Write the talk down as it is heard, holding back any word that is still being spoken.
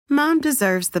Mom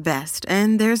deserves the best,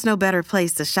 and there's no better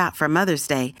place to shop for Mother's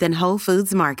Day than Whole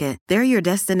Foods Market. They're your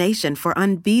destination for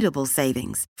unbeatable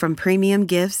savings, from premium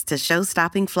gifts to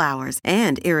show-stopping flowers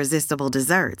and irresistible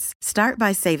desserts. Start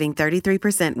by saving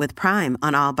 33% with Prime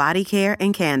on all body care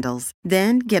and candles.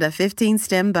 Then get a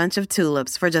 15-stem bunch of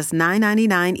tulips for just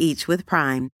 $9.99 each with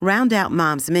Prime. Round out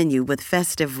Mom's menu with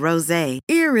festive rosé,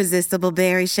 irresistible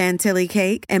berry chantilly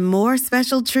cake, and more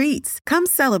special treats. Come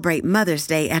celebrate Mother's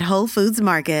Day at Whole Foods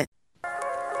Market.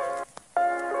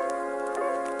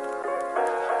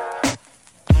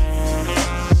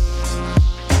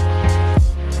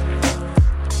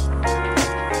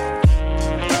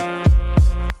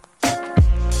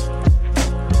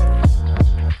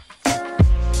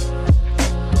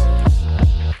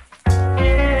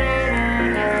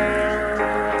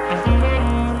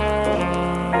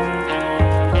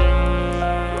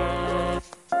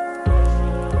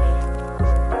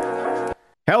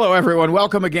 Hello, everyone.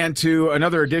 Welcome again to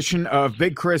another edition of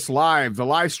Big Chris Live, the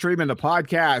live stream and the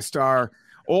podcast, our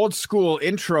old school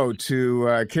intro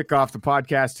to kick off the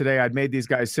podcast today. I'd made these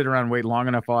guys sit around and wait long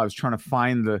enough while I was trying to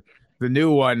find the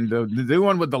new one, the new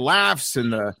one with the laughs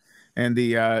and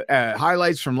the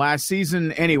highlights from last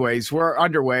season. Anyways, we're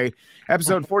underway.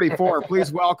 Episode 44.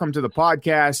 Please welcome to the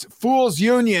podcast, Fools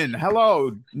Union.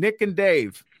 Hello, Nick and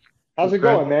Dave. How's it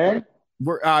going, man?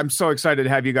 I'm so excited to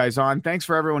have you guys on. Thanks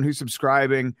for everyone who's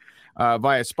subscribing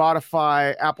via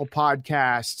Spotify, Apple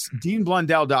Podcasts,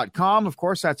 DeanBlundell.com. Of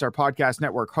course, that's our podcast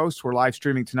network host. We're live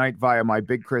streaming tonight via my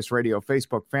Big Chris Radio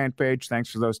Facebook fan page.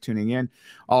 Thanks for those tuning in.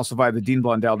 Also via the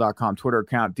DeanBlundell.com Twitter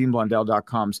account,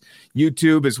 DeanBlundell.com's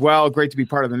YouTube as well. Great to be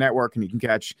part of the network, and you can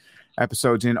catch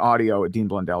episodes in audio at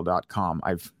DeanBlundell.com.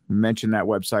 I've mentioned that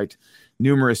website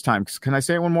numerous times. Can I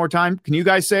say it one more time? Can you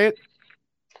guys say it?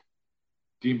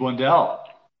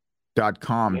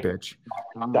 DeanBlundell.com, bitch.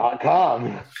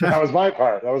 .com. That was my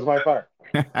part.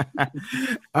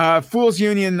 Fools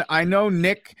Union. I know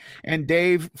Nick and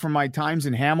Dave from my times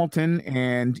in Hamilton,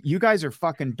 and you guys are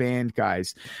fucking band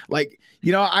guys. Like,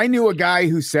 you know, I knew a guy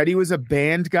who said he was a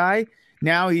band guy.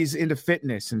 Now he's into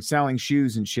fitness and selling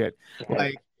shoes and shit.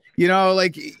 Like, you know,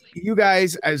 like you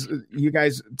guys,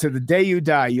 to the day you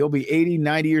die, you'll be 80,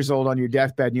 90 years old on your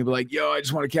deathbed, and you'll be like, yo, I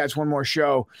just want to catch one more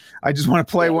show. I just want to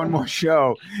play one more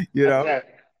show, you know?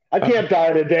 I can't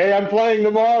die today. I'm playing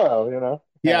tomorrow, you know?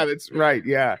 Yeah, that's right.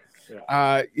 Yeah.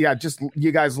 Just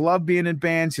you guys love being in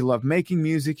bands. You love making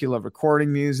music. You love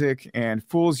recording music. And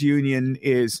Fools Union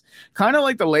is kind of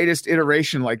like the latest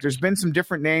iteration. Like there's been some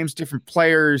different names, different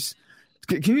players.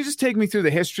 Can you just take me through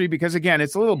the history? Because, again,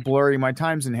 it's a little blurry. My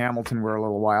times in Hamilton were a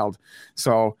little wild.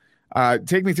 So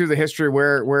take me through the history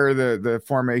where the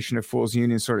formation of Fools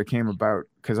Union sort of came about,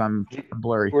 because I'm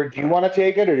blurry. Do you want to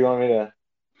take it, or do you want me to?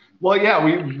 Well, yeah,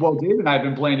 Dave and I have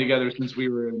been playing together since we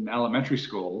were in elementary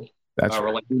school. That's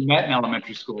right. We met in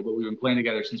elementary school, but we've been playing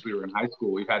together since we were in high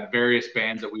school. We've had various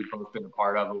bands that we've both been a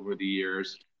part of over the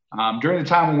years. During the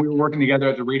time when we were working together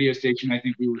at the radio station, I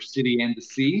think we were City and the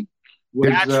Sea. Was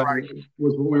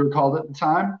what we were called at the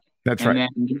time. That's right.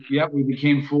 And then, we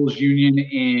became Fools Union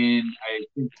in, I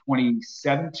think,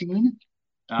 2017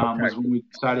 was when we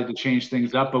decided to change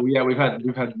things up. But we've had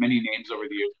many names over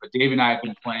the years. But Dave and I have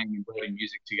been playing and writing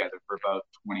music together for about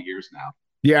 20 years now.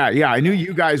 Yeah. I knew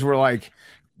you guys were like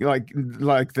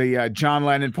the John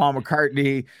Lennon, Paul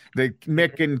McCartney, the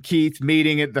Mick and Keith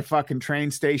meeting at the fucking train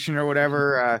station or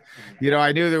whatever.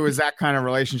 I knew there was that kind of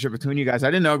relationship between you guys. I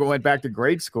didn't know it went back to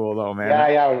grade school though, man.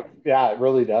 Yeah, it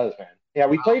really does, man. Yeah,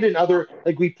 we played in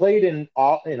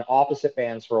opposite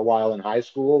bands for a while in high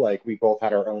school. Like we both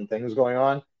had our own things going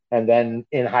on, and then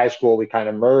in high school we kind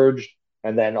of merged,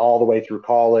 and then all the way through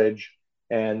college,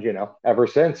 and ever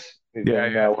since we've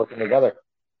been working together.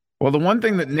 Well, the one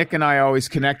thing that Nick and I always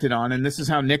connected on, and this is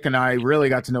how Nick and I really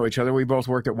got to know each other. We both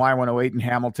worked at Y108 in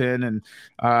Hamilton,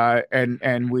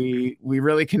 and we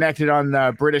really connected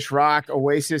on British rock,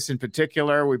 Oasis in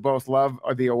particular. We both love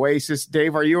the Oasis.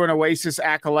 Dave, are you an Oasis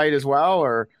acolyte as well,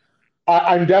 or?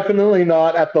 I'm definitely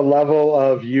not at the level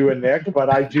of you and Nick,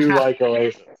 but I do like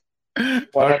Oasis.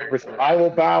 100%. I will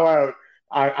bow out.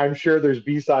 I'm sure there's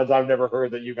B-sides I've never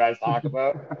heard that you guys talk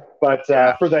about, but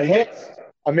for the hits.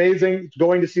 Amazing.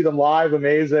 Going to see them live,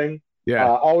 amazing. Yeah.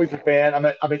 Always a fan. I'm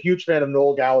a huge fan of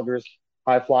Noel Gallagher's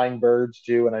High Flying Birds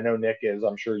too, and I know Nick is.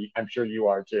 I'm sure you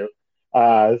are too.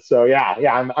 I'm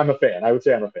a fan. I would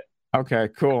say I'm a fan. Okay,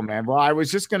 cool, man. Well, I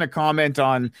was just going to comment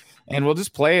on, and we'll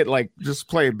just play a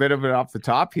bit of it off the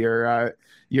top here.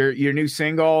 Your new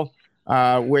single,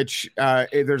 which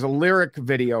there's a lyric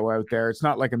video out there. It's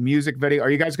not like a music video. Are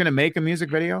you guys going to make a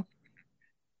music video?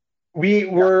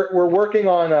 We're working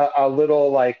on a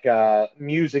little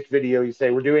music video. You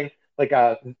say we're doing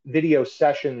video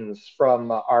sessions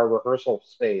from our rehearsal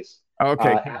space.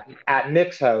 Okay. At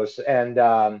Nick's house, and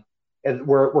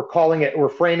we're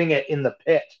framing it in the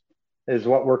pit, is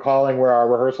what we're calling where our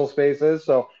rehearsal space is.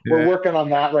 So we're working on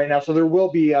that right now. So there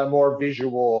will be a more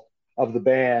visual of the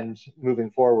band moving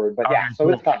forward. But yeah, so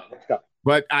it's coming. It's coming.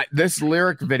 But this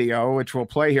lyric video, which we'll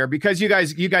play here, because you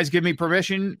guys give me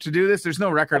permission to do this. There's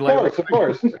no record label. Of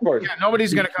course. Yeah,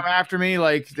 nobody's gonna come after me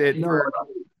like that.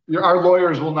 Our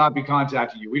lawyers will not be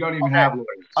contacting you. We don't even have lawyers.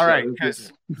 All right,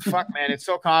 because fuck, man, it's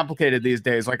so complicated these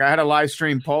days. Like I had a live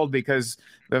stream pulled because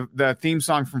the theme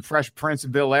song from Fresh Prince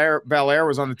of Bel-Air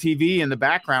was on the TV in the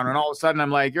background, and all of a sudden I'm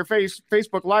like, your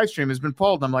Facebook live stream has been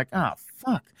pulled. I'm like, oh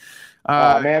fuck.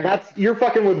 Man, you're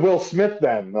fucking with Will Smith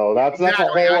then, though. That's a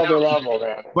whole other level,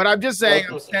 man. But I'm just saying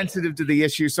I'm sensitive to the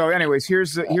issue. So, anyways, here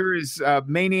is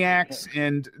Maniacs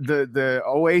and the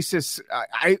Oasis.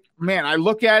 I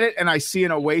look at it and I see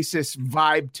an Oasis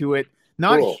vibe to it.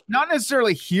 Not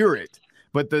necessarily hear it,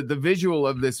 but the visual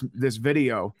of this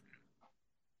video.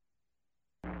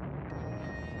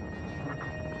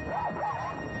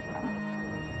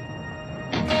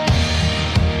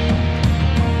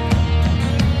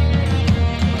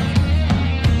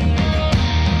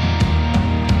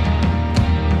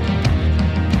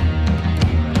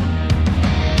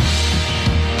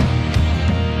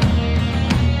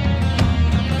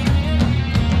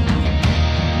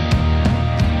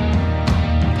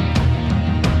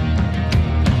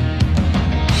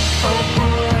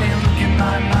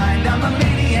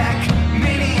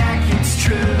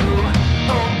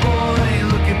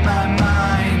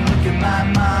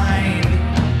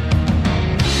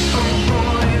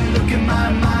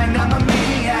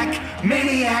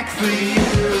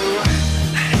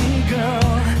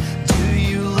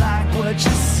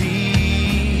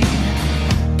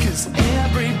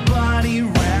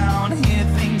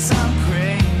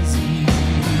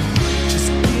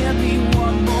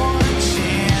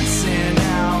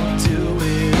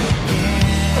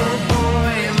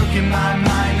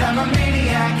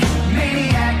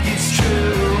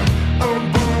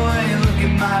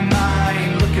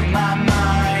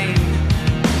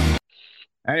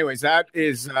 Anyways, that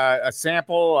is a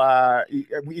sample.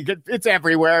 It's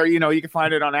everywhere. You can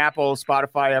find it on Apple,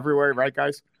 Spotify, everywhere, right,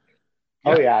 guys?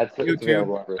 Oh yeah, it's YouTube.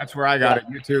 available everywhere. That's where I got it.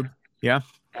 YouTube. Yeah,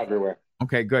 everywhere.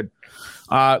 Okay, good.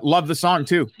 Love the song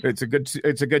too. It's a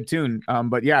good tune.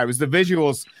 But yeah, it was the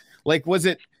visuals. Like, was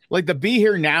it like the Be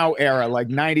Here Now era, like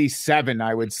 '97?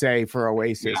 I would say for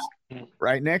Oasis,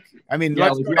 right, Nick? I mean,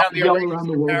 let's go down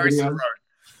the road.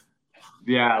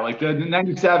 Yeah, like the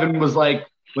 '97 was like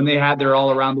when they had their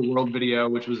All Around the World video,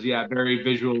 which was, very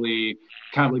visually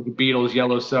kind of like the Beatles'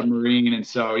 Yellow Submarine. And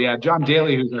so, John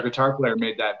Daly, who's our guitar player,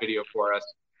 made that video for us.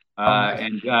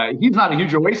 And he's not a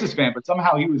huge Oasis fan, but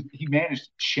somehow he managed to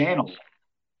channel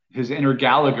his inner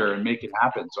Gallagher and make it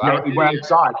happen. So when I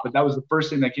saw it, but that was the first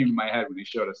thing that came to my head when he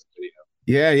showed us the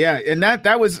video. Yeah. And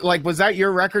that was like, was that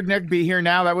your record, Nick? Be Here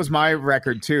Now? That was my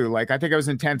record too. Like, I think I was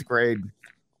in 10th grade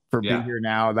for Be Here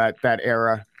Now, that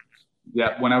era.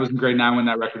 Yeah, when I was in grade 9 when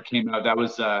that record came out, that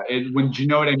was when Do You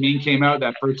Know What I Mean came out,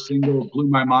 that first single blew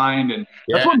my mind, and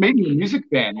that's what made me a music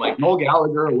fan. Like Noel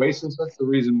Gallagher, Oasis, that's the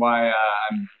reason why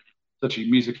I'm such a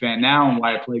music fan now and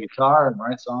why I play guitar and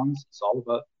write songs. It's all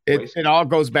about Oasis. It all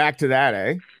goes back to that,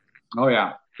 eh? Oh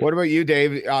yeah. What about you,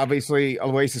 Dave? Obviously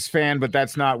Oasis fan, but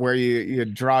that's not where you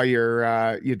draw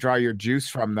your juice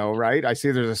from, though, right? I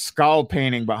see there's a skull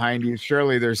painting behind you.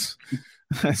 Surely there's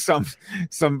some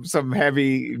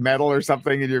heavy metal or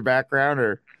something in your background,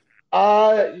 or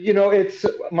it's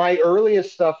my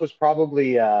earliest stuff was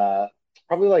probably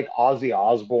like Ozzy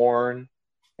Osbourne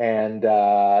and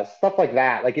stuff like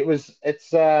that. Like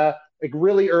it's like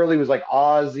really early was like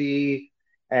Ozzy,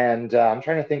 and I'm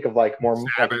trying to think of like more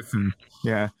Sabbath,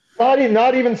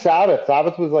 not even Sabbath.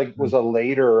 Sabbath was a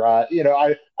later. I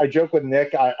joke with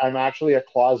Nick. I'm actually a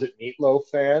closet Meatloaf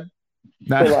fan.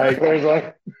 So like there's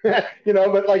like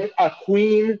but like a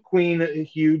Queen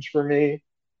huge for me,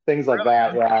 things like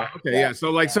that.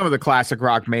 So like some of the classic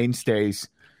rock mainstays.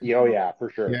 Oh yeah, for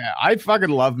sure. Yeah, I fucking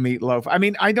love Meatloaf. I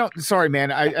mean, sorry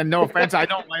man, and no offense, I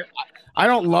don't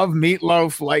love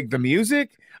Meatloaf like the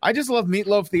music. I just love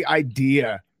Meatloaf the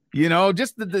idea,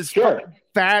 just this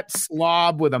fat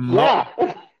slob with a mouth.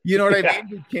 You know what I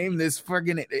mean? Became this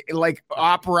fucking like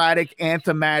operatic,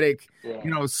 anthematic,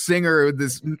 singer with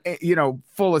this,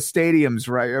 full of stadiums,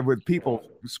 right? With people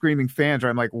screaming fans. Right?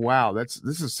 I'm like, wow, this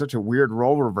is such a weird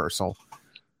role reversal.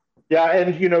 Yeah,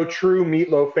 and true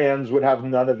Meatloaf fans would have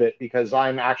none of it because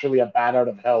I'm actually a Bat Out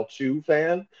of Hell 2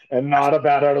 fan and not a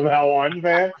Bat Out of Hell 1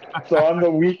 fan. So I'm the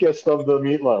weakest of the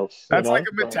Meatloafs. That's like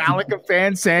a Metallica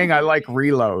fan saying I like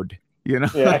Reload. you know?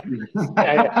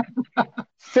 Yeah.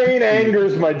 Sane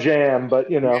anger's my jam, but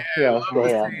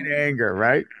Sane anger,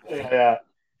 right? Yeah.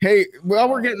 Hey, well,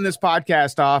 we're getting this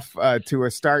podcast off to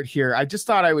a start here. I just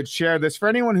thought I would share this. For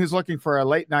anyone who's looking for a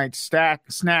late night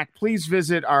snack, please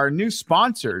visit our new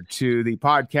sponsor to the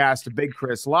podcast, Big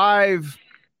Chris Live.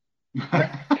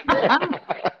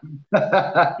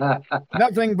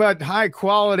 Nothing but high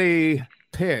quality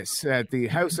piss at the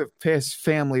House of Piss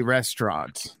family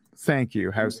restaurant. Thank you,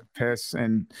 House of Piss.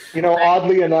 And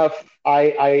oddly enough,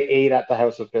 I ate at the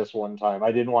House of Piss one time.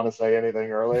 I didn't want to say anything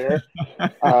earlier.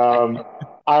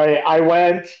 I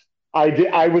went.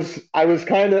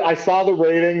 I saw the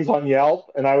ratings on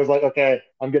Yelp, and I was like, okay,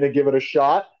 I'm gonna give it a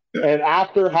shot. And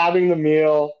after having the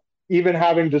meal, even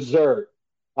having dessert,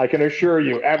 I can assure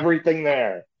you, everything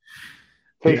there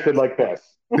tasted like piss.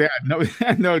 Yeah,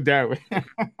 no doubt.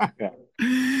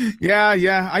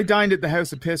 Yeah. I dined at the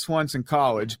House of Piss once in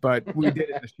college, but we did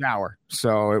it in the shower,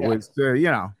 so it was a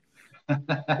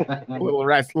little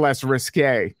less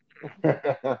risque.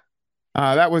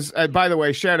 That was, by the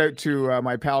way, shout out to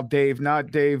my pal Dave,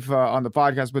 not Dave on the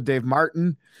podcast, but Dave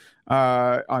Martin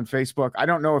on Facebook. I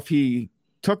don't know if he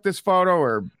took this photo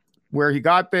or where he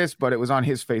got this, but it was on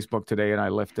his Facebook today, and I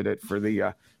lifted it for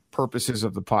the purposes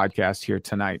of the podcast here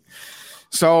tonight.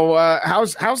 So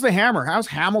how's the Hammer? How's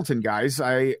Hamilton, guys?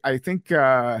 I think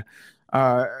I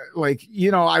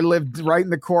lived right in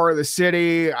the core of the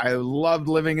city. I loved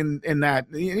living in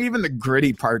that. Even the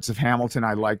gritty parts of Hamilton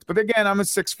I liked. But again, I'm a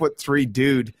 6'3"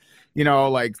 dude,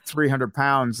 like 300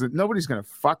 pounds that nobody's going to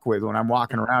fuck with when I'm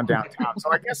walking around downtown.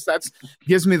 So I guess that's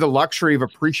gives me the luxury of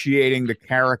appreciating the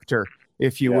character,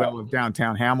 if you will, of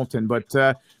downtown Hamilton. But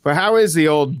how is the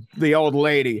old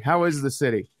lady? How is the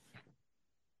city?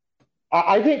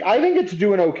 I think it's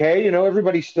doing okay.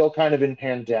 Everybody's still kind of in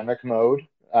pandemic mode.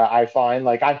 I find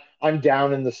like I'm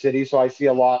down in the city, so I see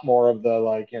a lot more of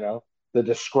the the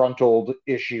disgruntled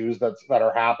issues that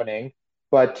are happening.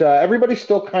 But everybody's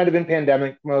still kind of in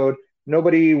pandemic mode.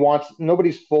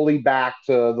 Nobody's fully back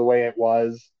to the way it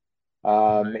was.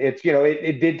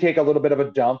 It did take a little bit of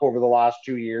a dump over the last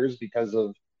 2 years because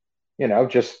of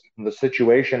just the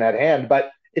situation at hand,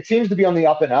 but it seems to be on the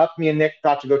up and up. Me and Nick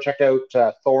got to go check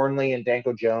out Thornley and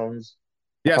Danko Jones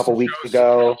a couple weeks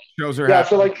ago. Shows are happening.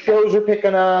 So like shows are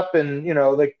picking up, and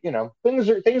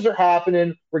things are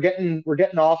happening. We're getting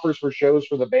offers for shows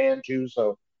for the band too.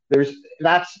 So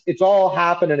it's all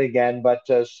happening again, but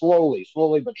slowly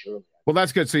but surely. Well,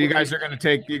 that's good. So you guys are going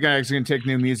to take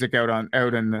new music out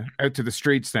to the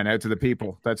streets, then out to the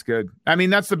people. That's good. I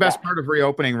mean, that's the best part of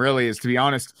reopening, really, is to be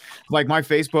honest. Like my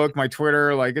Facebook, my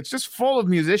Twitter, like it's just full of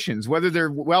musicians, whether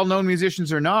they're well-known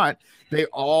musicians or not. They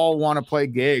all want to play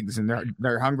gigs, and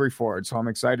they're hungry for it. So I'm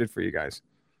excited for you guys.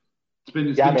 It's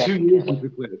been 2 years since we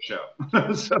played a show.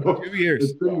 So 2 years.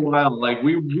 It's been a while. Like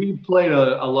we played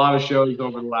a lot of shows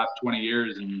over the last 20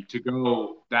 years, and to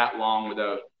go that long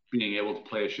without being able to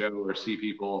play a show or see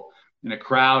people in a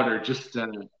crowd, or just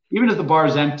even if the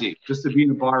bar's empty, just to be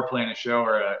in a bar playing a show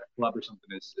or a club or something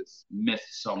is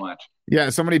missed so much. Yeah,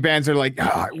 so many bands are like,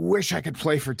 I wish I could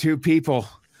play for 2 people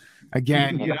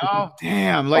again.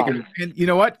 Damn. Like, and you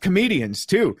know what? Comedians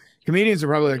too. Comedians are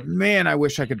probably like, man, I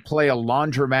wish I could play a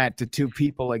laundromat to 2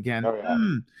 people again. Oh,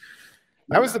 yeah.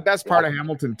 That was the best part of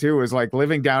Hamilton too, is like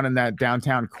living down in that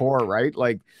downtown core, right?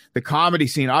 Like the comedy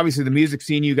scene, obviously the music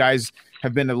scene, you guys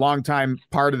have been a long time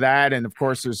part of that. And of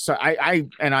course there's, I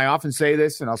often say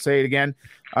this and I'll say it again,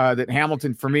 that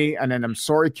Hamilton for me, and then I'm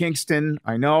sorry, Kingston.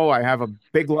 I know I have a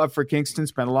big love for Kingston,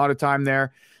 spent a lot of time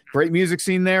there, great music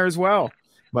scene there as well.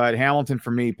 But Hamilton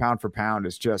for me, pound for pound,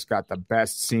 has just got the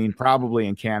best scene probably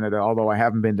in Canada, although I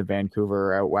haven't been to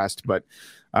Vancouver or out west, but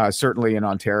certainly in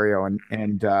Ontario.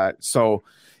 And so,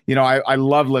 I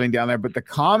love living down there, but the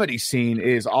comedy scene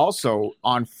is also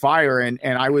on fire. And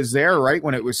I was there right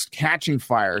when it was catching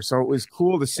fire. So it was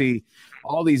cool to see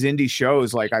all these indie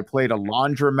shows. Like I played a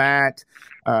laundromat,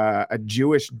 a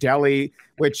Jewish deli,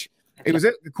 which it was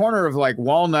at the corner of like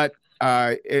Walnut.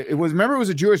 It was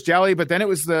a Jewish deli, but then it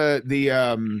was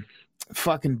the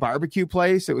fucking barbecue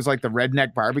place. It was like the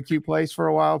redneck barbecue place for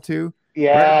a while too.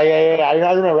 Yeah.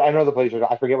 I remember. I know the place.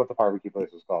 I forget what the barbecue place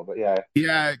was called, but yeah.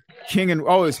 Yeah, it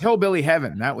was Hillbilly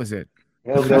Heaven. That was it.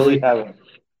 Hillbilly Heaven.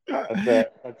 That's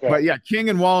it. But yeah, King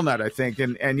and Walnut, I think,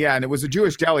 and it was a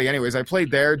Jewish deli. Anyways, I played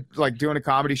there, like doing a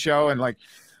comedy show, and like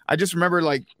I just remember,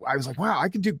 like I was like, wow, I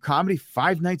could do comedy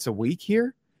 5 nights a week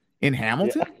here in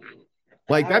Hamilton. Yeah.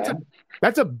 Like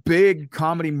that's a big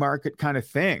comedy market kind of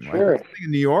thing. Sure. Like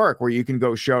in New York, where you can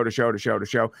go show to show to show to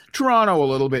show. Toronto a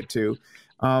little bit too.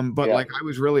 But like I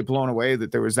was really blown away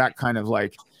that there was that kind of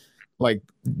like like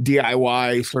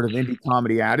DIY sort of indie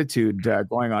comedy attitude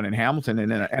going on in Hamilton,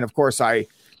 and of course I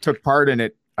took part in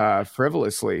it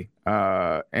frivolously,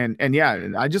 and yeah,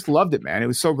 and I just loved it, man. It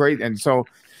was so great, and so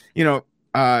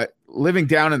living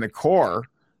down in the core,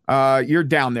 you're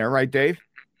down there, right, Dave?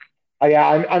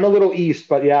 Yeah, I'm a little east,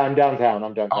 but yeah, I'm downtown.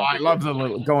 Oh, I love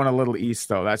going a little east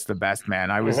though. That's the best, man.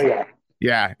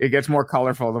 Yeah, it gets more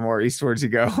colorful the more eastwards you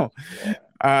go.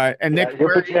 And Nick,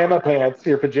 your pajama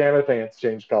pants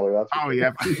change color. That's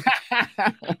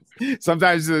yeah.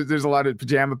 Sometimes there's a lot of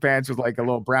pajama pants with like a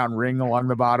little brown ring along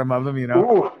the bottom of them,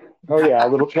 Ooh. Oh yeah, a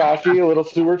little trashy, a little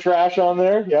sewer trash on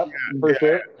there. Yep, for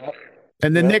sure.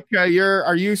 And then Nick, are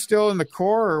you still in the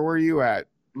core, or where are you at?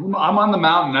 I'm on the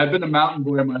mountain. I've been a mountain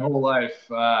boy my whole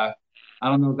life. I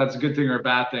don't know if that's a good thing or a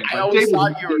bad thing. But Dave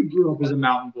grew up as a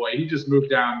mountain boy. He just moved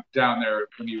down there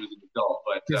when he was an adult.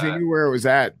 But because he knew where it was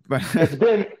at. But it's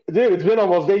been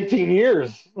almost 18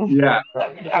 years. Yeah,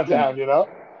 downtown.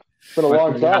 It's been a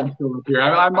long time. I'm still up here.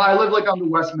 I live like on the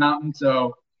West Mountain,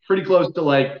 so pretty close to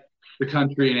like the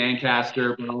country in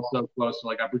Ancaster, but also close to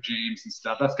like Upper James and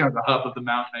stuff. That's kind of the hub of the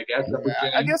mountain, I guess.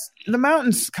 I guess the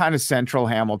mountain's kind of central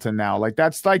Hamilton now. Like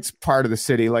that's like part of the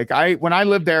city. Like when I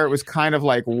lived there, it was kind of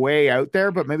like way out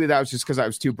there, but maybe that was just because I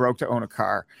was too broke to own a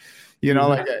car.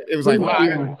 Like it was like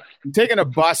taking a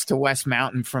bus to West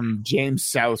Mountain from James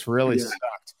South really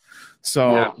sucked.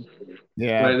 So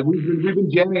yeah. Right. We've been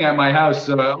jamming at my house.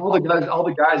 All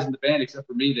the guys in the band except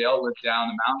for me, they all live down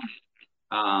the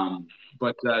mountain.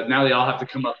 But now they all have to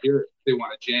come up here if they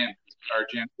want to jam. Our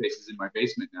jam space is in my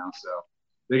basement now, so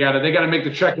they gotta make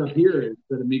the trek up here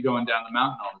instead of me going down the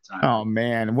mountain all the time. Oh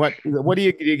man, what do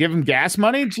you give them gas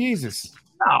money? Jesus.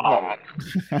 No.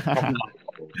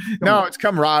 No, it's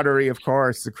camaraderie, of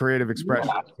course, the creative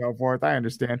expression and so forth. I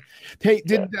understand. Hey,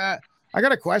 I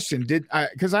got a question.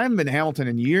 Because I haven't been to Hamilton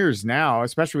in years now,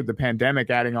 especially with the pandemic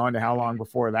adding on to how long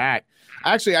before that.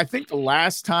 Actually, I think the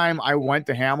last time I went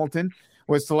to Hamilton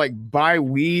was to like buy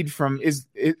weed from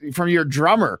your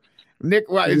drummer, Nick.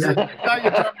 Well, he's not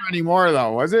your drummer anymore,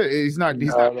 though, was it? He's not in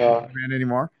the band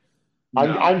anymore.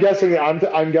 I'm guessing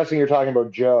you're talking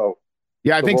about Joe.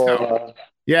 Yeah, I think so.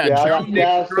 Joe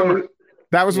Nick's drummer.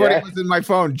 That was what it was in my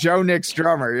phone. Joe Nick's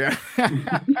drummer. Yeah.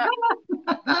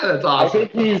 That's awesome. I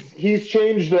think he's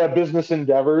changed business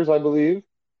endeavors, I believe.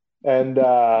 And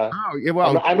I'm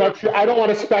not sure. I don't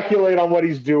want to speculate on what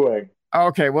he's doing.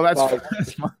 Okay, well that's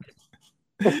fine.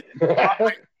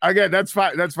 Okay, that's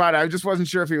fine. That's fine. I just wasn't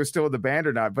sure if he was still with the band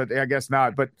or not, but I guess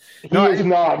not. But no, he's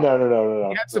not. No.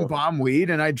 He had some bomb weed,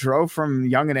 and I drove from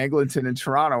Yonge and Eglinton in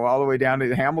Toronto all the way down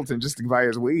to Hamilton just to buy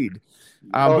his weed.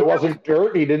 It wasn't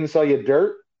dirt. He didn't sell you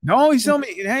dirt. No, he sold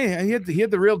me. Hey, he had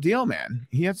the real deal, man.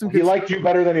 He had some. He liked you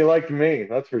better than he liked me.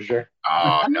 That's for sure.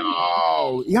 Oh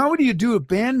no! How would you do a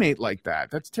bandmate like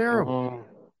that? That's terrible.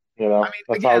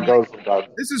 That's how it goes sometimes.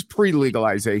 This is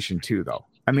pre-legalization too, though.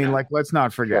 I mean, like, let's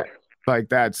not forget. Sure. Like,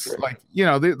 that's like,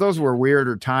 those were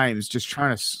weirder times just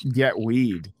trying to get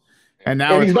weed. And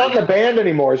now he's not in the band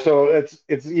anymore, so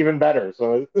it's even better.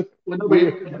 So the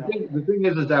thing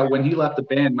is that when he left the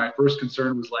band, my first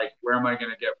concern was like, where am I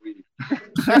going to get weed?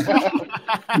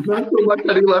 Not so much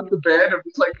that he left the band. I'm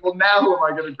just like, well, now who am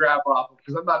I going to grab off of?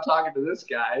 Because I'm not talking to this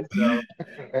guy. So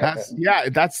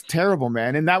that's terrible,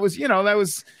 man. And that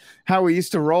was how we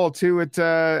used to roll too at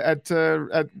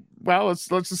well, let's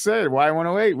just say it,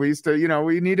 Y108. We used to,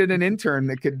 we needed an intern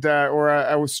that could, or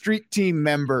a street team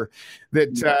member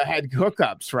that had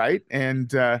hookups, right?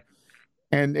 And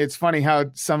it's funny how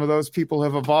some of those people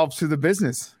have evolved through the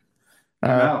business.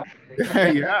 Yeah,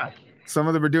 some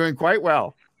of them are doing quite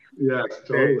well. Yes,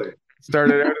 totally.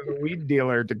 Started out as a weed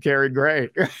dealer to Carrie Gray.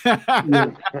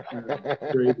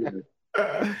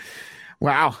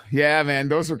 Wow, yeah, man,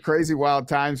 those were crazy wild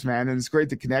times, man, and it's great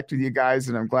to connect with you guys,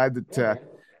 and I'm glad that.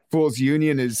 Fools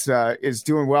Union is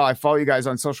doing well. I follow you guys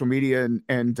on social media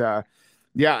and I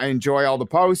enjoy all the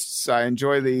posts. I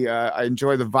enjoy the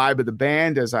vibe of the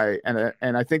band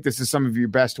and I think this is some of your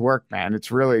best work, man.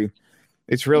 It's really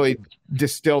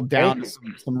distilled down to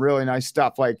some really nice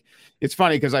stuff. Like, it's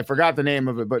funny because I forgot the name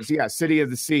of it, but yeah, City of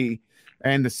the Sea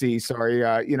and the Sea. Sorry,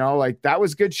 like that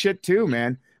was good shit too,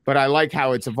 man. But I like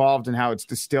how it's evolved and how it's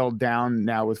distilled down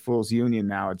now with Fools Union.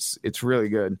 Now it's really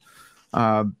good.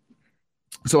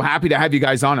 So happy to have you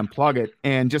guys on and plug it.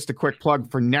 And just a quick plug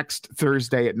for next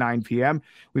Thursday at 9 p.m.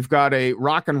 We've got a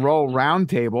rock and roll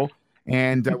roundtable,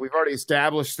 and we've already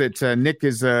established that Nick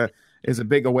is a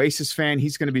big Oasis fan.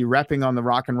 He's going to be repping on the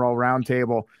rock and roll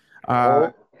roundtable.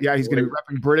 He's going to be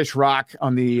repping British rock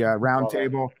on the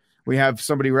roundtable. We have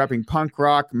somebody repping punk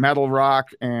rock, metal rock,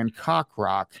 and cock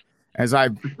rock, as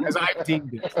I've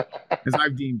deemed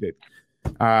it.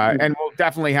 And we'll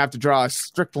definitely have to draw a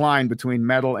strict line between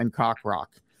metal and cock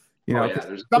rock.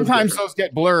 Sometimes those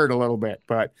get blurred a little bit,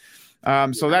 but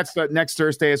so that's the next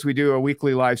Thursday as we do a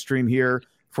weekly live stream here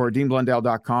for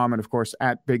DeanBlundell.com and of course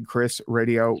at Big Chris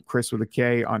Radio, Chris with a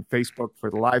K on Facebook for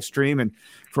the live stream. And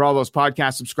for all those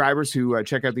podcast subscribers who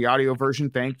check out the audio version,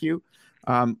 thank you.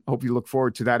 Hope you look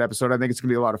forward to that episode. I think it's going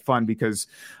to be a lot of fun because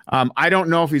I don't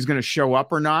know if he's going to show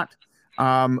up or not.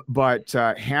 But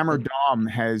Hammer Dom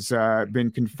has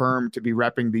been confirmed to be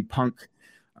repping the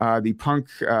punk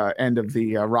end of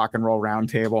the rock and roll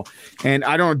roundtable. And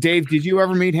I don't know, Dave, did you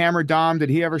ever meet Hammer Dom? Did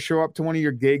he ever show up to one of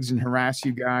your gigs and harass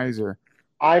you guys? Or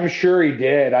I'm sure he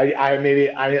did. I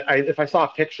if I saw a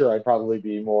picture, I'd probably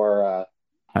be more.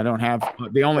 I don't have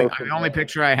the only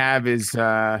picture I have is.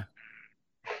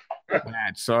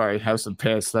 Sorry, House of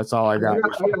Piss. That's all I got.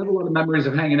 I have a lot of memories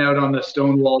of hanging out on the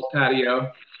Stonewall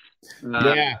patio.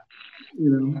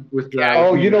 With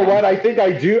you know what? I think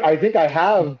I do. I think I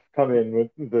have come in with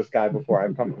this guy before.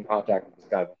 I've come in contact with this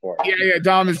guy before. Yeah.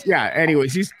 Dom is. Yeah.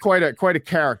 Anyways, he's quite a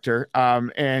character.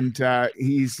 And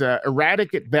he's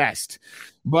erratic at best,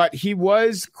 but he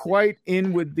was quite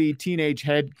in with the Teenage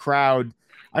Head crowd.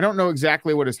 I don't know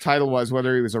exactly what his title was,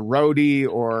 whether he was a roadie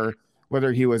or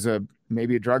whether he was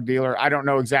maybe a drug dealer. I don't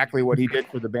know exactly what he did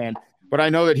for the band, but I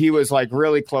know that he was like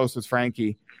really close with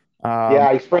Frankie.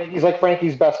 He's like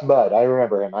Frankie's best bud. I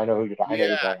remember him. I know who you're talking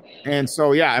about. And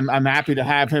so, I'm happy to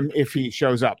have him if he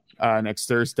shows up next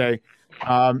Thursday.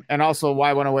 And also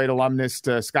Y108 alumnus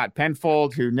Scott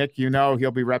Penfold, who, Nick, he'll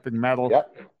be repping metal.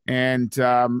 Yep. And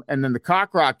then the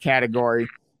cock rock category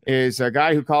is a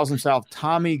guy who calls himself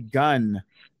Tommy Gunn.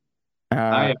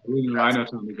 I know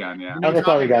Tommy Gunn, yeah. I know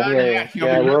Tommy Gunn,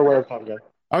 yeah. We're aware of Tommy Gunn.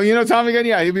 Oh, Tommy Gunn?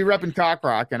 Yeah, he'll be repping cock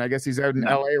rock, and I guess he's out in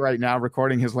L.A. right now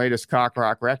recording his latest cock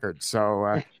rock record.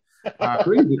 So,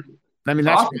 crazy. I mean,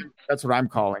 that's what I'm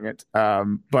calling it.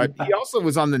 But he also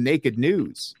was on the Naked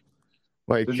News.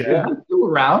 Like, still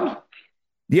around?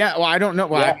 Yeah, well, I don't know.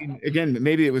 Well, I mean, again,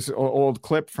 maybe it was an old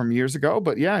clip from years ago,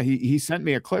 but yeah, he sent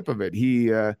me a clip of it.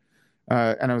 And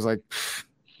I was like,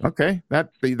 okay,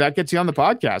 that gets you on the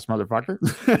podcast, motherfucker.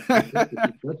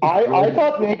 I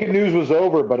thought Naked News was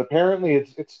over, but apparently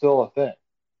it's still a thing.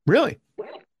 Really?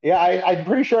 Yeah, I'm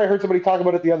pretty sure I heard somebody talk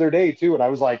about it the other day too, and I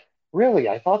was like, really?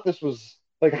 I thought this was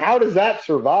like, how does that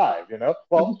survive?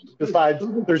 Well, besides,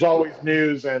 there's always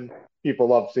news and people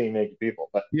love seeing naked people,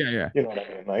 but yeah, you know what I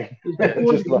mean. Like,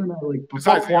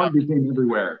 besides, porn became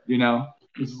everywhere.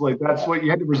 It's like that's what you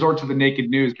had to resort to the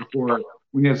naked news before.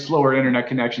 We had slower internet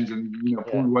connections and,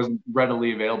 porn wasn't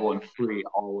readily available and free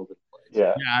all over the place.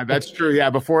 Yeah, that's true. Yeah,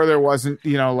 before there wasn't,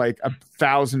 like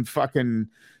 1,000 fucking,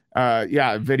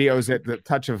 videos at the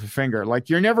touch of a finger. Like,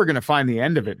 you're never going to find the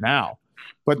end of it now.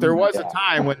 But there was a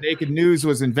time when naked news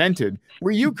was invented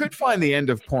where you could find the end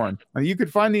of porn. You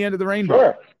could find the end of the rainbow.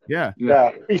 Sure. Yeah.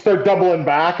 You start doubling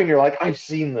back and you're like, I've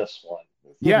seen this one.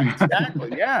 Yeah,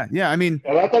 exactly. Yeah. I mean,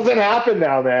 that doesn't happen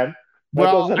now, man.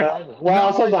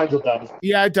 Sometimes it does.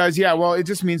 Yeah, it does. Yeah, well, it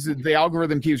just means that the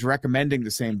algorithm keeps recommending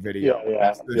the same video.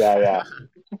 Yeah.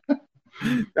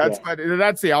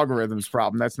 That's the algorithm's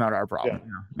problem. That's not our problem.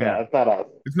 Yeah, it's not us.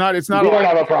 It's not. We don't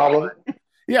have a problem.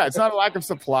 Yeah, it's not a lack of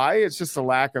supply. It's just a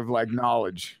lack of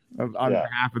knowledge on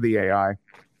behalf of the AI.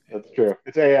 That's true.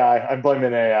 It's AI. I'm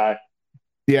blaming AI.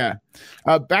 Yeah.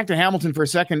 Back to Hamilton for a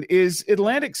second. Is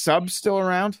Atlantic Sub still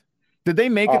around? Did they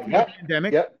make it through the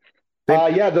pandemic? Yep.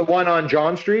 The one on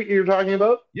John Street you're talking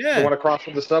about? Yeah. The one across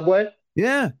from the subway?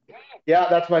 Yeah. Yeah,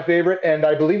 that's my favorite, and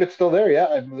I believe it's still there. Yeah,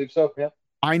 I believe so, yeah.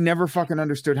 I never fucking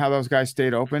understood how those guys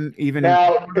stayed open.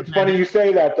 Now, it's funny you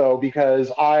say that, though,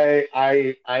 because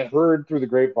I heard through the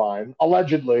grapevine,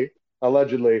 allegedly,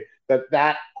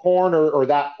 that corner or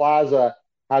that plaza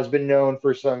has been known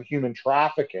for some human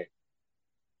trafficking.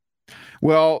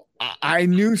 Well, I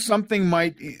knew something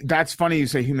might. That's funny you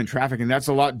say human trafficking. That's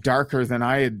a lot darker than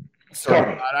I had. So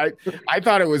I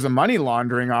thought it was a money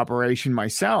laundering operation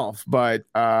myself, but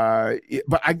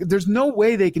there's no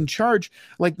way they can charge.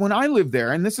 Like when I lived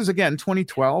there, and this is again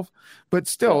 2012, but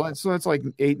still, so that's like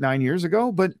 8-9 years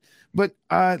ago. But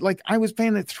like I was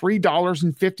paying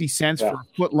 $3.50 for a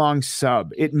foot long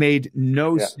sub. It made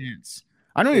no sense.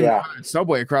 I don't even know how that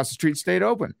Subway across the street stayed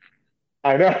open.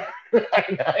 I know.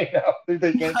 I know.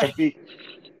 They can't compete.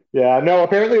 Yeah, no.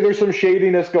 Apparently, there's some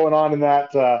shadiness going on in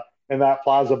that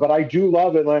plaza, but I do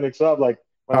love Atlantic Sub. Like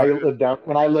when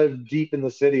I lived deep in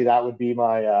the city, that would be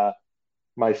my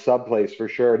my sub place for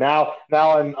sure. Now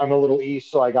I'm a little east,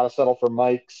 so I got to settle for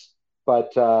Mike's,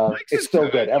 but it's still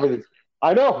good. Everything.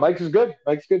 I know Mike's is good.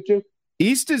 Mike's good too.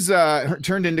 East is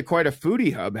turned into quite a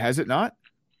foodie hub, has it not?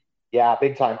 Yeah,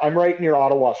 big time. I'm right near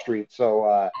Ottawa Street, so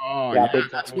Oh yeah, yeah, big time.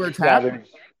 that's where it's Yeah, happening.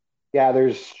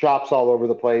 there's shops all over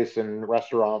the place and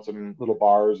restaurants and little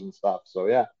bars and stuff. So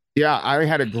yeah. Yeah, I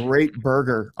had a great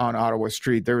burger on Ottawa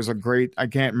Street. There was a great, I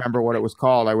can't remember what it was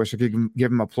called. I wish I could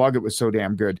give him a plug. It was so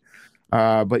damn good.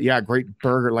 But yeah, great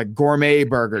burger, like gourmet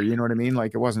burger. You know what I mean?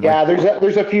 Like it wasn't like Yeah,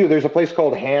 there's a few. There's a place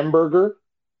called Hamburger,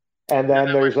 and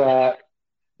then there's that's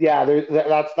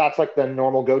like the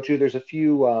normal go-to. There's a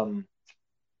few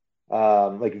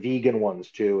like vegan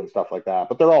ones too and stuff like that,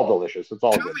 but they're all delicious. It's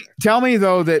all good. tell me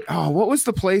though that what was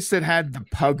the place that had the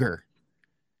pugger?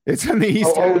 It's on the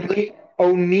east end.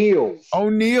 O'Neill's.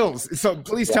 O'Neill's. So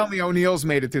please Yeah. tell me O'Neill's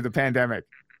made it through the pandemic.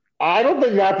 I don't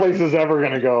think that place is ever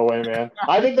going to go away, man.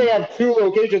 I think they have 2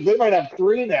 locations. They might have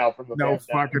 3 now from the No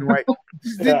pandemic. fucking way.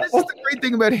 Yeah. This is the great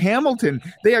thing about Hamilton.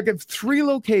 They have 3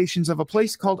 locations of a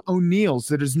place called O'Neill's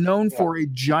that is known for a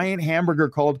giant hamburger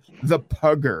called the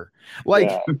Pugger. Like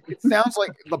Yeah. it sounds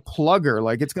like the plugger.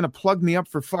 Like it's gonna plug me up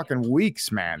for fucking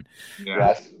weeks, man.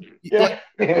 Yes. Yeah.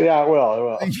 Yeah. It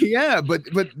will. Yeah, but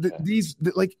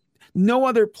like no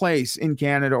other place in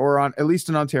Canada or on at least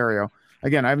in Ontario.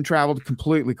 Again, I haven't traveled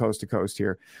completely coast to coast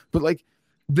here, but like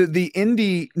the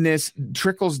indie-ness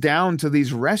trickles down to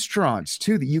these restaurants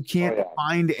too that you can't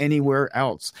find anywhere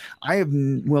else.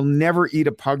 Will never eat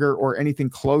a pugger or anything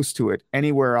close to it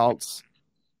anywhere else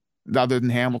other than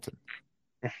Hamilton.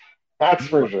 That's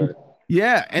for sure.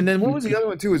 Yeah, and then what was the other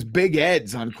one too? Is Big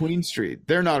Ed's on Queen Street.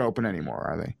 They're not open anymore,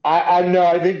 are they? I know.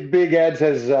 I think Big Ed's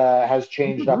has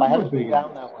changed up. I haven't been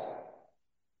down that way.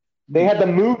 They had the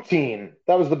Move Team.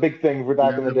 That was the big thing for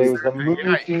back in the day. Was the Move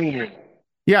Team.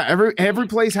 Yeah, every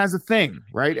place has a thing,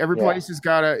 right? Every place has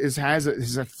got has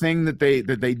a thing that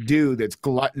they do that's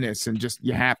gluttonous and just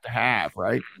you have to have,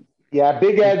 right? Yeah,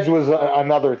 Big Ed's was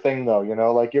another thing though. You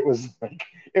know, like it was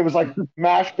like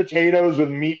mashed potatoes with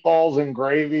meatballs and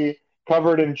gravy,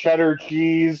 covered in cheddar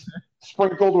cheese,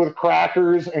 sprinkled with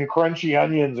crackers and crunchy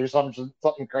onions or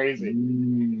something crazy.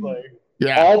 Like,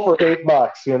 yeah, all for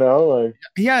 $8, you know. Like,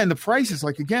 yeah, and the price is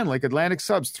like again, like Atlantic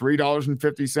Subs,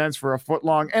 $3.50 for a foot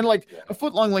long, and like a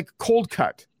foot long, like cold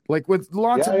cut, like with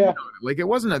lots of meat on it. Like it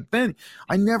wasn't a thing.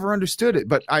 I never understood it,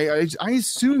 but I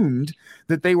assumed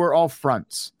that they were all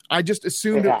fronts. I just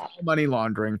assumed it was all money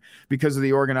laundering because of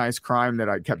the organized crime that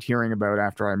I kept hearing about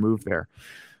after I moved there.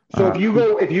 So if you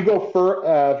go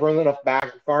far enough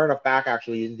back,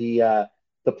 actually,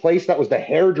 the place that was the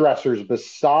hairdressers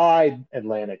beside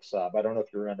Atlantic Sub, I don't know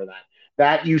if you remember that.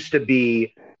 That used to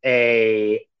be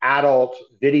a adult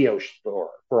video store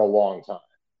for a long time,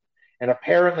 and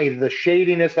apparently the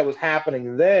shadiness that was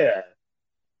happening there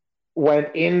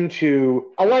went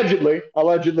into allegedly.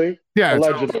 Yeah,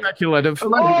 allegedly. Speculative.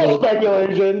 All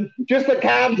speculation. Just a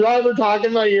cab driver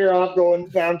talking my ear off going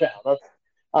downtown.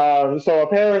 So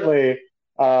apparently,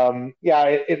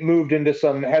 it moved into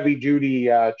some heavy duty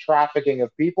trafficking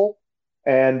of people,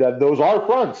 and those are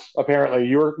fronts. Apparently,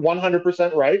 you're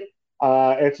 100% right.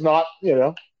 It's not,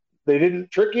 they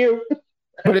didn't trick you.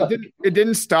 But it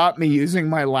didn't stop me using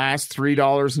my last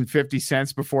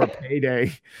 $3.50 before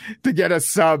payday to get a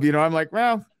sub. I'm like,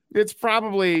 well, it's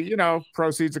probably,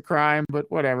 proceeds of crime,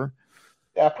 but whatever.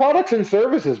 Yeah, products and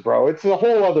services, bro. It's a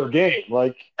whole other game.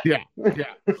 Like, yeah.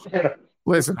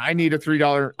 Listen, I need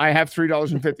 $3. I have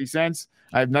 $3.50.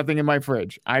 I have nothing in my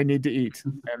fridge. I need to eat.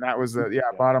 And that was the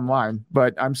bottom line.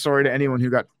 But I'm sorry to anyone who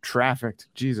got trafficked.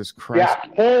 Jesus Christ.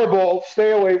 Yeah, horrible.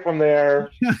 Stay away from there.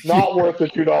 Not worth the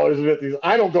 $2.50.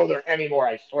 I don't go there anymore,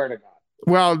 I swear to God.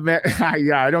 Well,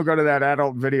 I don't go to that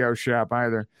adult video shop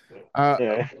either.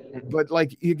 But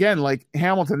like again, like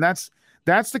Hamilton, that's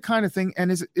the kind of thing. And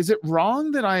is it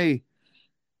wrong that I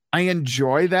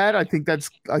enjoy that? I think that's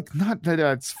like, not that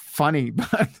it's funny,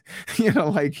 but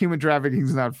like human trafficking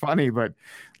is not funny, but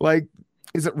like,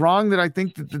 is it wrong that I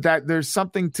think that there's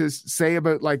something to say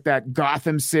about like that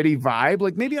Gotham City vibe?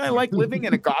 Like maybe I like living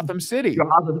in a Gotham City.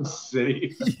 Gotham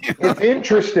City. It's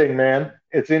interesting, man.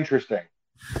 It's interesting.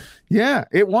 Yeah,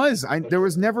 it was. There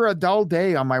was never a dull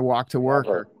day on my walk to work.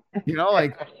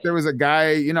 Like there was a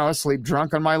guy, asleep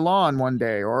drunk on my lawn one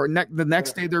day, or the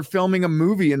next day they're filming a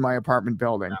movie in my apartment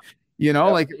building.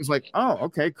 Like it was like, oh,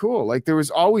 okay, cool. Like there was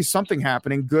always something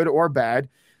happening, good or bad,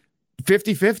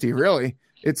 50-50, really.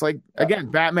 It's like, again,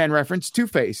 Batman reference,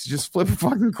 Two-Face, just flip a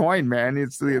fucking coin, man.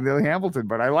 It's the Hamilton,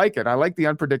 but I like it. I like the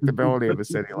unpredictability of a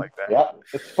city like that. Yeah,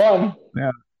 it's fun.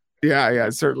 Yeah,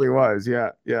 it certainly was.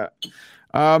 Yeah.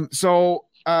 So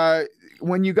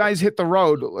when you guys hit the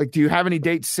road, like, do you have any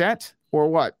dates set or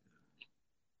what?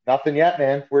 Nothing yet,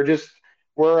 man. We're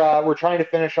trying to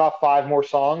finish off 5 more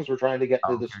songs. We're trying to get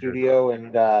to the studio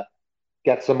and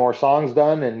get some more songs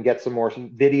done and get some more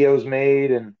videos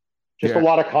made and Just a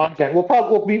lot of content.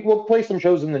 We'll play some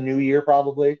shows in the new year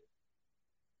probably.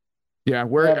 Yeah,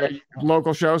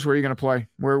 local shows? Where are you going to play?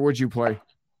 Where would you play?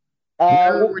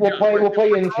 We'll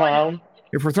play in town.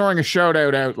 If we're throwing a shout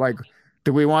out, like,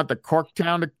 do we want the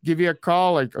Corktown to give you a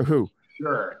call? Like, who?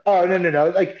 Sure. Oh, no.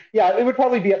 Like, yeah, it would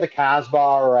probably be at the Casbah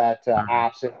or at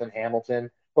Absinthe in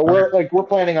Hamilton. But we're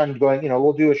planning on going.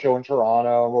 We'll do a show in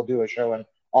Toronto, and we'll do a show in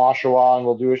Oshawa, and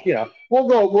we'll do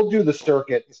we'll do the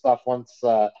circuit and stuff once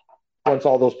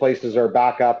all those places are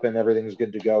back up and everything's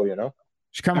good to go.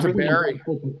 Just come to Barrie.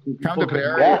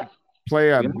 Yeah. Play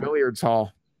a billiards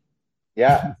hall.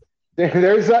 Yeah.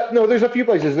 There's a few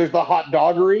places. There's the Hot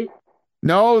Doggery.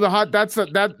 No,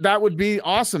 that would be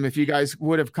awesome if you guys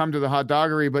would have come to the Hot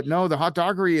Doggery, but no, the Hot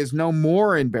Doggery is no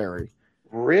more in Barrie.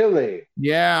 Really?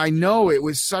 Yeah, I know. It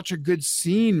was such a good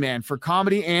scene, man, for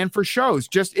comedy and for shows.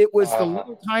 It was the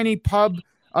little tiny pub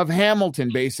of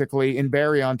Hamilton, basically, in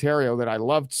Barrie, Ontario, that I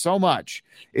loved so much.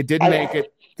 It didn't make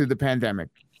it through the pandemic.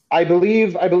 I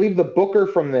believe the booker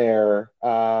from there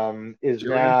is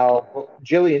Jillian. Now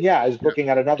Jillian. Yeah, is booking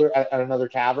at another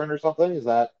tavern or something. Is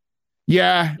that?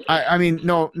 Yeah, I mean,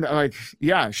 no, like,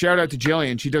 yeah. Shout out to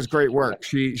Jillian. She does great work.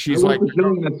 She's like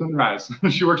Jillian at Sunrise.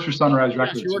 She works for Sunrise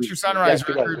Records. She works for Sunrise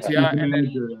Records.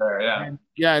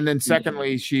 Yeah, and then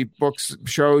secondly, she books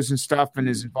shows and stuff and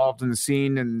is involved in the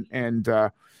scene and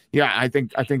yeah, I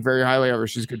think very highly of her.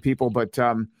 She's good people, but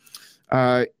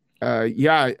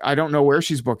yeah, I don't know where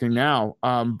she's booking now,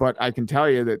 but I can tell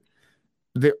you that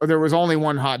there was only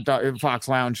one Fox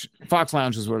Lounge. Fox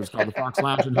Lounge is what it's called, the Fox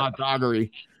Lounge and Hot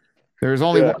Doggery. There's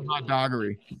only one Hot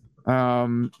Doggery.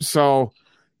 So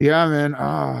yeah,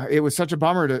 man, it was such a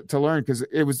bummer to learn because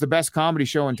it was the best comedy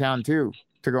show in town too,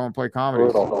 to go and play comedy.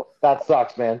 Brutal. That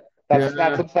sucks, man. That's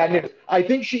some sad news. I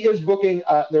think she is booking.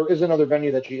 There is another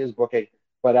venue that she is booking,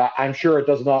 but I'm sure it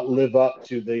does not live up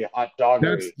to the Hot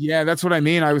Doggery. That's what I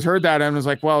mean. I heard that and I was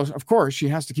like, well, of course she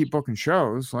has to keep booking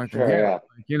shows, like, sure,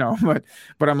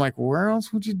 but I'm like, where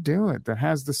else would you do it that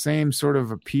has the same sort of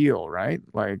appeal, right?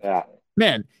 Like,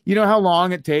 man, you know how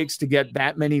long it takes to get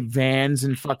that many Vans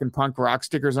and fucking punk rock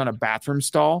stickers on a bathroom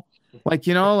stall? Like,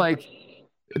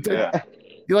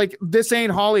 like, this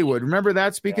ain't Hollywood. Remember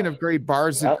that? Speaking of great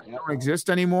bars that don't exist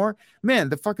anymore, man,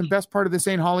 the fucking best part of This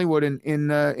Ain't Hollywood in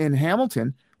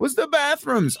Hamilton was the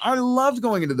bathrooms. I loved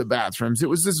going into the bathrooms. It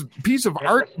was this piece of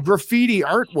art, graffiti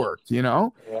artwork,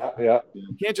 Yeah.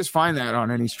 You can't just find that on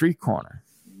any street corner.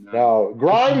 No,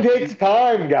 grime takes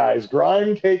time, guys.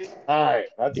 Grime takes time.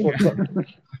 That's what's up.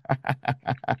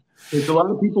 There's a lot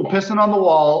of people pissing on the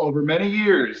wall over many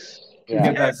years to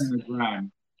get that kind of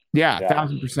grime. Yeah,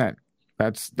 1,000%.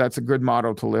 That's a good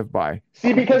motto to live by.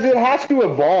 See, because it has to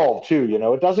evolve too.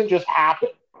 It doesn't just happen.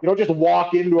 You don't just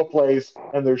walk into a place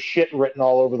and there's shit written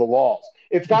all over the walls.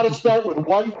 It's got to start with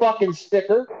one fucking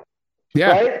sticker.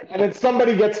 Yeah. Right? And then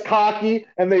somebody gets cocky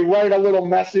and they write a little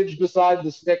message beside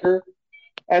the sticker.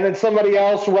 And then somebody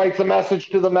else writes a message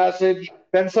to the message.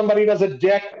 Then somebody does a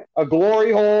dick, a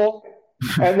glory hole,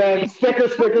 and then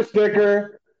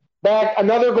sticker, back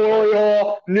another glory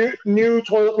hole, new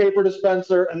toilet paper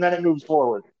dispenser, and then it moves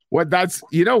forward.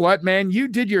 You know what, man? You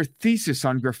did your thesis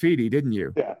on graffiti, didn't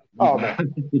you? Yeah. Oh,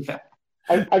 man.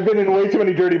 I've been in way too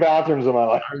many dirty bathrooms in my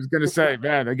life. I was going to say,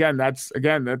 man, that's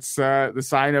the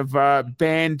sign of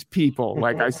band people.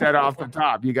 Like I said off the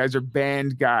top, you guys are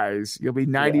band guys. You'll be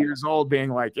 90 years old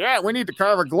being like, yeah, we need to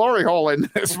carve a glory hole in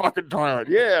this fucking toilet.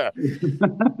 Yeah.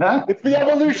 It's the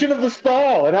evolution of the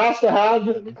style. It has to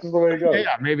happen. This is the way it goes.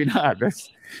 Yeah, maybe not. That's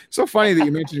so funny that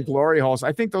you mentioned glory holes.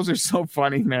 I think those are so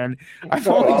funny, man. I've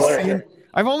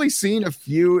only seen a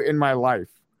few in my life.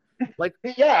 Like,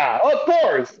 yeah, of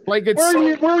course. Like, it's where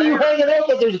are you hanging out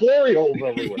that there's glory holes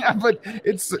everywhere? Yeah, but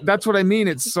that's what I mean.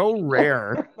 It's so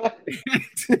rare.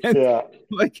 Yeah.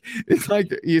 Like, it's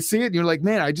like you see it and you're like,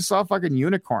 man, I just saw a fucking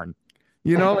unicorn.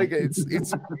 Like it's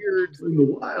weird. In the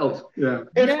wild. Yeah.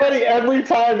 It's funny every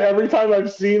time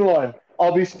I've seen one,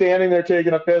 I'll be standing there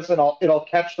taking a piss and it'll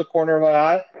catch the corner of my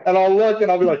eye and I'll look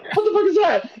and I'll be like, what the fuck is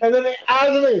that? And then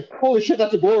eyes of me, holy shit,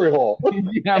 that's a glory hole.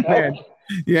 Yeah, man.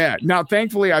 Yeah. Now,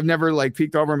 thankfully, I've never like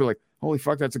peeked over and be like, holy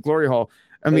fuck, that's a glory hole.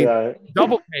 I mean,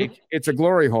 double take, it's a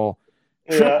glory hole.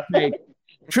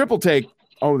 Triple take,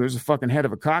 oh, there's a fucking head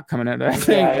of a cock coming out of that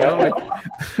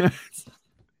thing.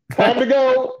 Time to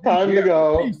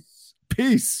go.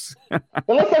 Peace.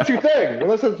 Unless that's your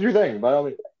thing. By all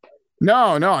means.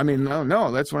 No. I mean,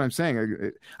 no. That's what I'm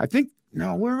saying. I think.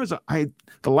 No, where was I?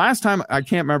 The last time, I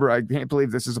can't remember. I can't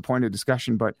believe this is a point of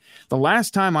discussion, but the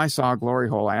last time I saw a glory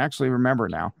hole, I actually remember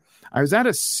now. I was at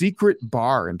a secret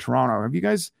bar in Toronto. You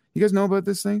guys know about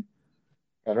this thing?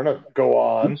 I don't know. Go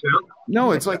on.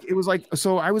 No, it was like,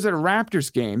 so I was at a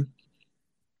Raptors game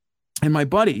And my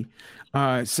buddy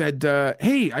said,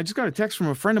 hey, I just got a text from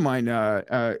a friend of mine.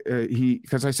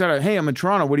 Because I said, hey, I'm in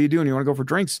Toronto. What are you doing? You want to go for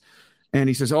drinks? And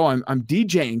he says, oh, I'm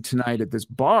DJing tonight at this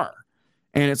bar.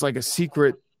 And it's like a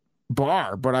secret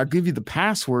bar, but I'll give you the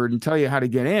password and tell you how to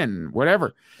get in,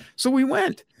 whatever. So we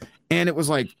went, and it was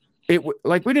like, we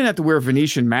didn't have to wear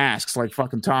Venetian masks like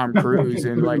fucking Tom Cruise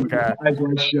and like Eyes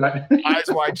Wide Shut. Eyes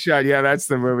Wide Shut. Yeah, that's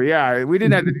the movie. Yeah, we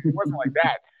didn't have to. It wasn't like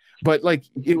that, but like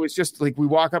it was just like we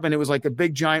walk up and it was like a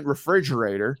big giant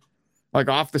refrigerator, like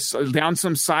down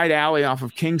some side alley off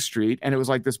of King Street, and it was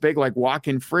like this big like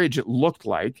walk-in fridge. It looked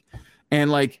like, and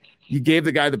like you gave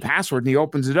the guy the password and he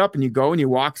opens it up and you go and you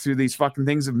walk through these fucking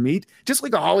things of meat, just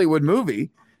like a Hollywood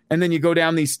movie, and then you go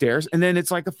down these stairs and then it's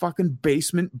like a fucking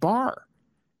basement bar.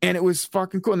 And it was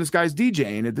fucking cool. And this guy's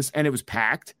DJing at this, and it was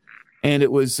packed. And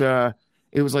it was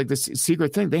like this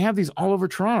secret thing. They have these all over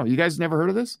Toronto. You guys never heard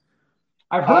of this?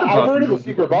 I've heard of the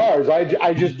secret bars.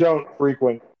 I just don't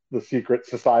frequent the secret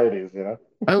societies, you know?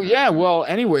 Oh, yeah. Well,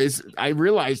 anyways, I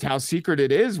realized how secret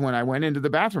it is when I went into the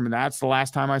bathroom. And that's the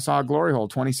last time I saw a glory hole,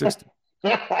 2016.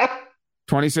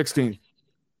 2016.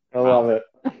 I love it.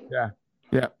 Yeah.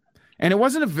 Yeah. And it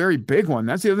wasn't a very big one.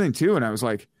 That's the other thing, too. And I was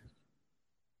like,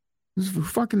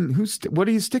 what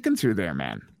are you sticking through there,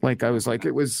 man? Like, I was like,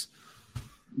 it was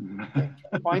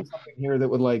find something here that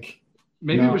would like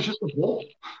maybe it was just a hole.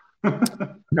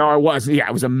 No, it wasn't. Yeah,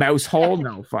 it was a mouse hole.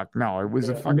 No, fuck, no, it was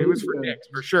it was for dicks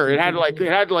for sure. It had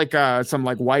like some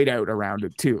like whiteout around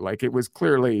it too. Like it was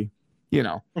clearly,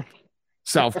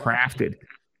 self-crafted.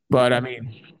 But I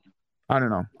mean, I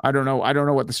don't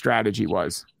know what the strategy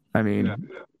was. I mean,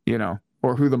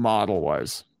 or who the model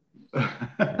was.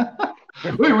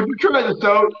 Wait, would you try this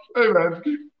out? Hey, man,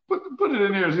 put it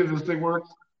in here, see if this thing works.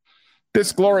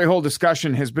 This glory hole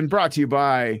discussion has been brought to you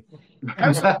by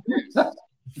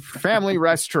Family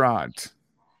Restaurant,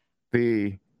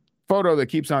 the photo that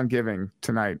keeps on giving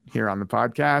tonight here on the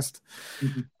podcast.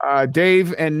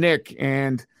 Dave and Nick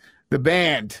and the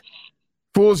band,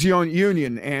 Fools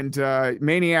Union, and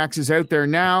Maniacs is out there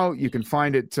now. You can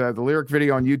find it, the lyric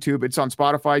video on YouTube. It's on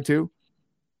Spotify too.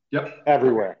 Yep.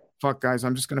 Everywhere. Fuck, guys,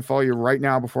 I'm just going to follow you right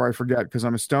now before I forget because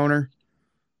I'm a stoner.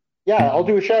 Yeah, I'll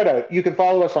do a shout out. You can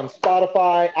follow us on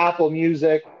Spotify, Apple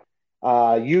Music,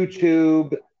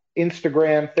 YouTube,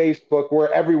 Instagram, Facebook.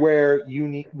 We're everywhere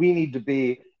we need to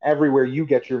be, everywhere you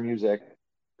get your music.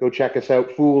 Go check us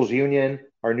out. Fools Union.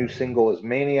 Our new single is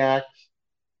Maniacs.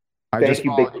 Thank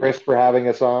you, Big Chris, for having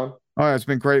us on. Oh, it's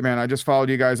been great, man. I just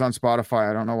followed you guys on Spotify.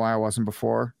 I don't know why I wasn't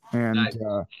before. And nice.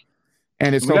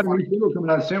 And it's we got a new video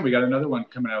coming out soon. We got another one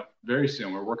coming out very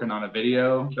soon. We're working on a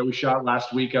video that we shot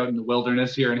last week out in the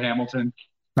wilderness here in Hamilton.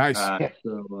 Nice.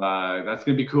 So that's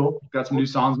gonna be cool. Got some new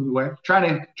songs in the way.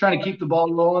 Trying to keep the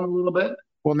ball rolling a little bit.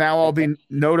 Well, now I'll be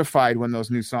notified when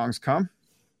those new songs come.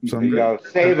 So there you go.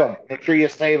 Save them. Make sure you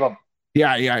save them.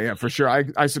 Yeah, for sure.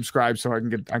 I subscribe so I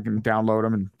can download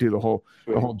them and do the whole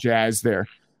jazz there.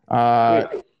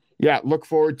 Yeah, look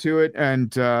forward to it,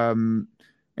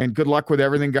 and good luck with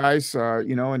everything, guys.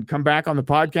 And come back on the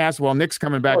podcast. Well, Nick's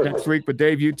coming back next week, but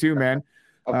Dave, you too, man.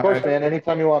 Of course, man.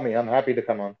 Anytime you want me, I'm happy to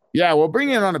come on. Yeah, we'll bring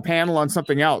you in on a panel on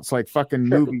something else, like fucking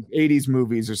movies, 80s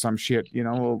movies or some shit.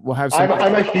 We'll have some.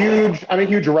 I'm a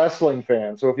huge wrestling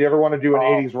fan. So if you ever want to do an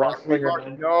 80s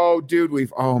wrestling, no,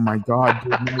 dude, oh my god,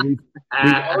 dude,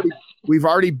 we've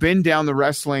already been down the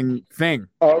wrestling thing.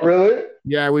 Oh, really?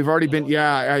 Yeah, we've already been.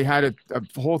 Yeah, I had a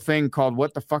whole thing called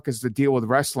 "What the fuck is the deal with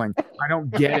wrestling?" I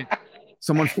don't get it.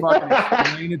 Someone fucking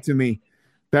explain it to me.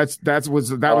 That was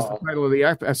the title of the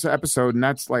episode, and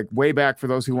that's like way back for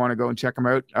those who want to go and check them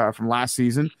out from last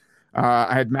season.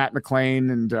 I had Matt McLean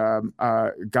and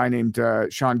a guy named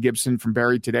Sean Gibson from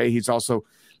Barry Today. He's also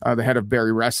the head of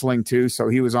Barry Wrestling too, so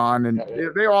he was on, and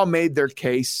they all made their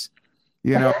case.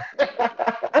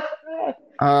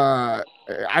 I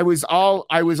was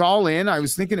all in. I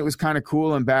was thinking it was kind of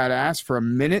cool and badass for a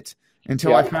minute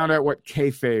until I found out what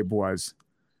kayfabe was.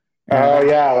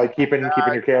 Like keeping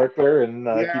your character and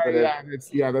keeping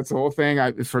it. That's the whole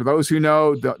thing. For those who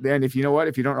know, then if you know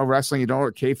if you don't know wrestling, you don't know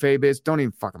what kayfabe is, don't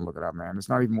even fucking look it up, man. It's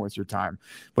not even worth your time.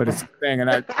 But it's a thing, and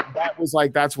that was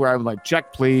like that's where I was like,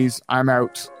 check, please. I'm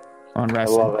out on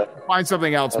wrestling. I love it. We'll find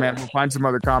something else, man. We'll find some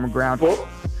other common ground. Well,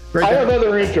 I have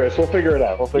other interests. We'll figure it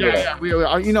out.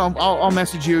 I'll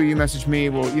message you. You message me.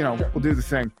 We'll do the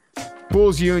thing.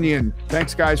 Fools Union.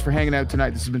 Thanks, guys, for hanging out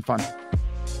tonight. This has been fun.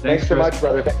 Thanks so much,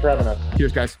 brother. Thanks for having us.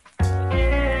 Cheers, guys.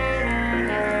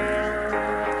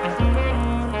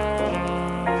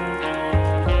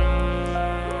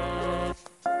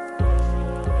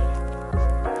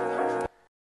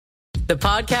 The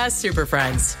Podcast Super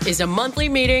Friends is a monthly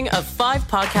meeting of 5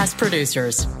 podcast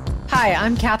producers. Hi,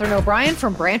 I'm Catherine O'Brien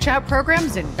from Branch Out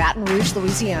Programs in Baton Rouge,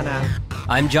 Louisiana.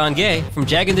 I'm John Gay from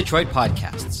Jag and Detroit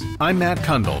Podcasts. I'm Matt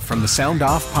Kundle from the Sound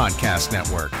Off Podcast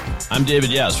Network. I'm David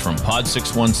Yaz from Pod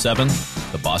 617,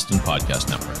 the Boston Podcast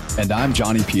Network. And I'm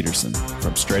Johnny Peterson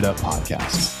from Straight Up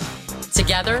Podcasts.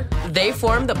 Together, they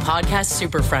form the Podcast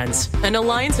Super Friends, an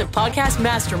alliance of podcast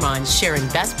masterminds sharing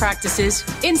best practices,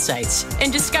 insights,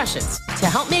 and discussions to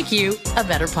help make you a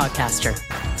better podcaster.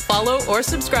 Follow or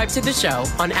subscribe to the show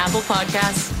on Apple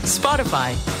Podcasts,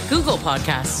 Spotify, Google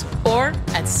Podcasts, or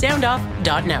at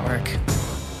soundoff.network.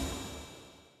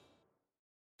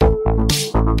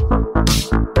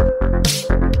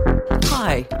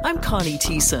 Hi, I'm Connie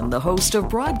Thiessen, the host of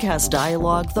Broadcast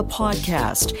Dialogue, the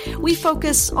podcast. We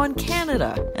focus on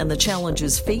Canada and the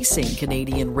challenges facing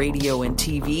Canadian radio and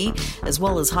TV, as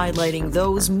well as highlighting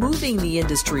those moving the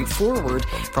industry forward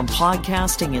from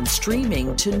podcasting and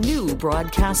streaming to new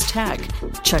broadcast tech.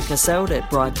 Check us out at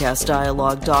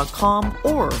broadcastdialogue.com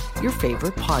or your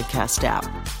favorite podcast app.